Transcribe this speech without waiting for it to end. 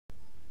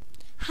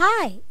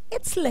Hi,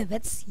 it's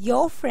Lywitz,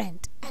 your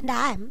friend, and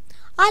I'm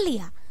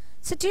Alia.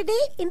 So today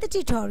in the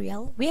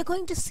tutorial, we are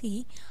going to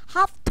see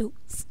how to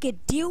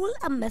schedule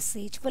a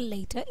message for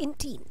later in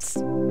Teams.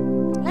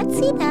 Let's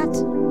see that.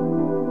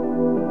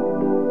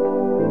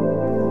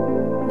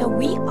 Now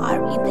we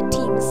are in the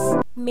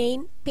Teams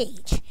main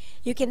page.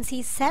 You can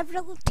see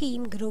several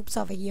team groups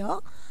over here.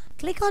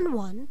 Click on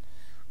one.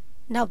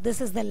 Now this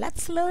is the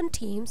Let's Learn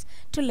Teams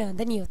to learn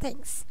the new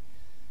things.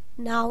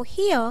 Now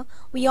here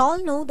we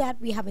all know that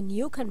we have a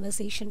new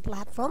conversation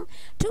platform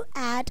to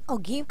add or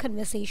give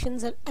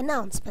conversations and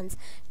announcements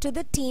to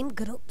the team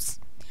groups.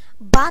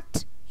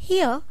 But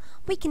here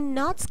we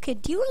cannot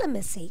schedule a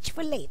message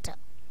for later.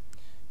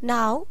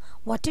 Now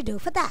what to do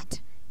for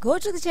that? Go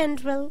to the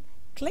general,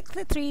 click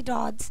the three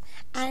dots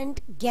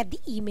and get the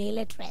email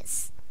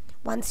address.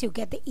 Once you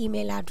get the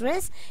email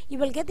address, you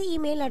will get the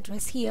email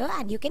address here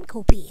and you can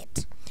copy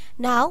it.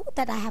 Now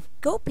that I have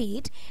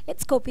copied,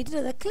 it's copied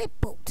to the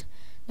clipboard.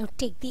 Now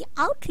take the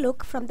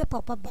Outlook from the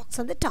pop-up box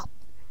on the top.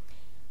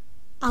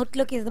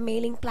 Outlook is the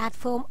mailing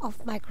platform of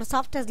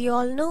Microsoft, as you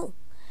all know.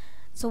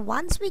 So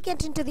once we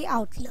get into the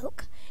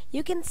Outlook,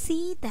 you can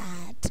see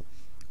that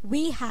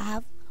we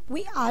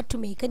are to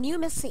make a new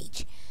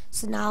message.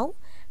 So now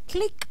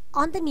click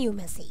on the new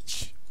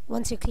message.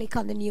 Once you click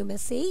on the new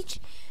message,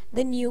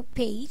 the new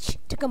page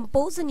to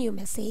compose a new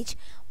message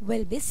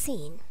will be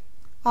seen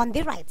on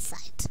the right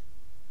side.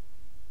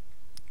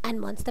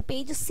 And once the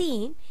page is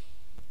seen,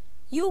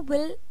 you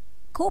will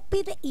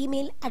copy the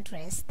email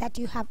address that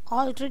you have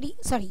already,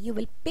 you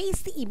will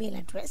paste the email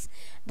address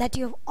that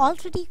you have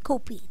already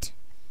copied.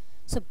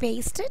 So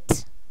paste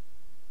it.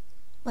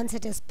 Once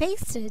it is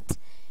pasted,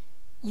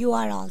 you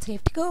are all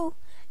safe to go.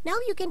 Now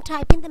you can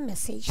type in the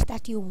message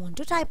that you want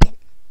to type in.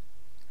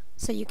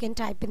 So you can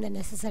type in the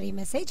necessary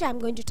message. I'm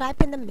going to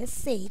type in the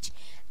message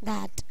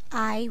that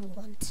I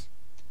want.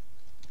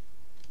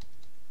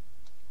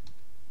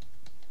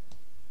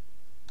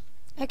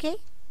 Okay.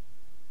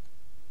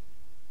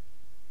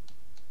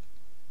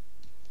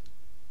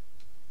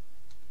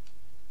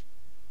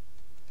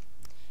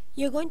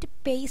 You're going to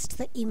paste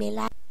the email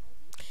ID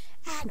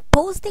and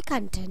post the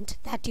content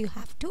that you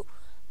have to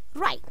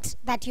write,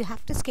 that you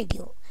have to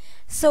schedule.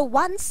 So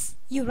once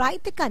you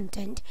write the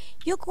content,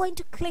 you're going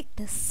to click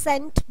the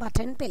send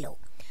button below.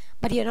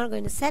 But you're not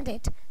going to send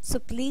it, so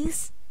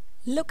please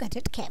look at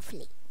it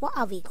carefully. What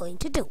are we going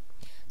to do?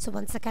 So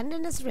once the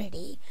content is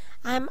ready,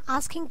 I'm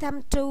asking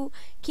them to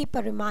keep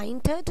a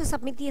reminder to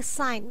submit the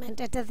assignment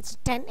at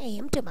 10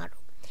 a.m.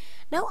 tomorrow.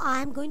 Now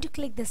I'm going to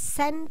click the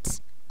send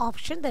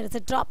option. There is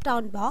a drop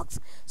down box,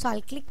 so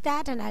I'll click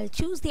that and I'll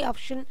choose the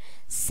option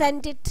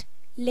send it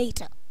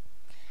later,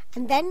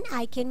 and then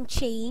I can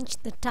change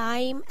the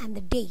time and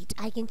the date.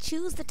 I can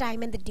choose the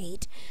time and the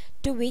date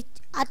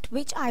at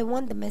which I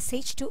want the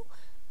message to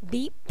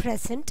be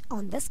present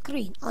on the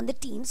screen on the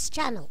Teams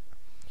channel.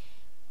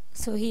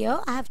 So here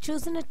I have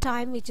chosen a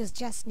time which is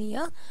just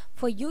near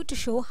for you to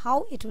show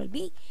how it will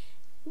be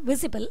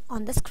visible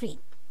on the screen.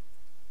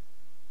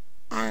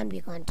 And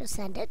we're going to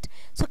send it.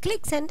 So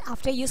click send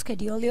after you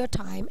schedule your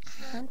time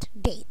and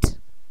date.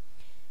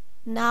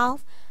 Now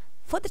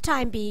for the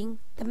time being,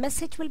 the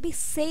message will be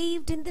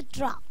saved in the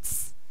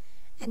drafts,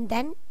 and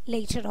then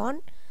later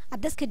on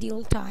at the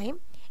scheduled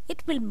time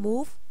it will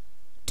move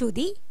to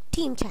the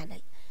team channel.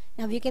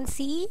 Now you can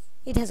see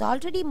it has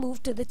already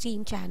moved to the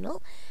team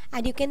channel,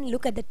 and you can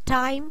look at the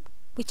time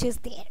which is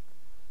there.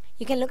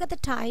 You can look at the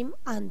time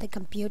on the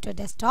computer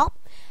desktop,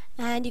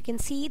 and you can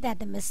see that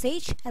the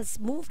message has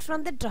moved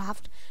from the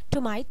draft to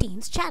my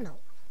Teams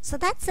channel. So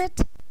that's it.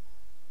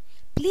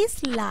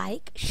 Please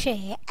like,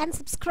 share and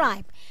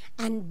subscribe,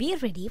 and be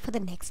ready for the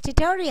next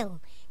tutorial.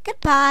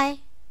 Goodbye.